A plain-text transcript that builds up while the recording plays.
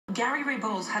Gary Ray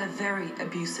Bowles had a very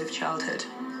abusive childhood.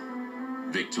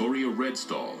 Victoria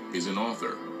Redstall is an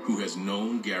author who has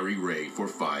known Gary Ray for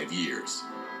 5 years.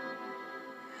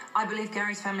 I believe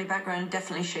Gary's family background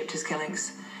definitely shaped his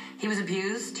killings. He was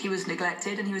abused, he was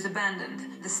neglected, and he was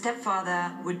abandoned. The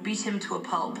stepfather would beat him to a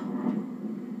pulp.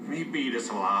 He beat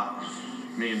us a lot,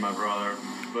 me and my brother,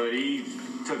 but he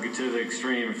took it to the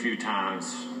extreme a few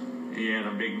times. He had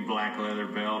a big black leather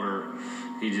belt, or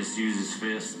he just used his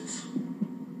fists.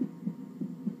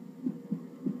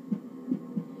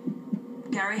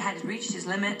 Gary had reached his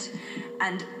limit,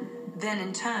 and then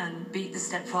in turn beat the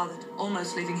stepfather,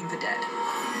 almost leaving him for dead.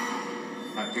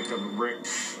 I picked up a brick,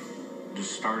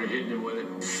 just started hitting him with it.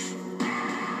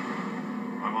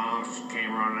 My mom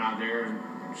came running out there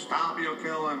and, "Stop, you'll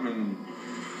kill him," and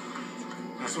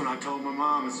that's when I told my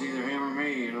mom it's either him or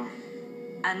me, you know.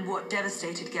 And what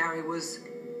devastated Gary was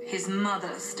his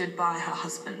mother stood by her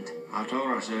husband. I told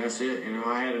her, I said, that's it, you know,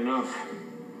 I had enough.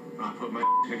 I put my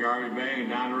in the garbage bag and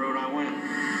down the road I went.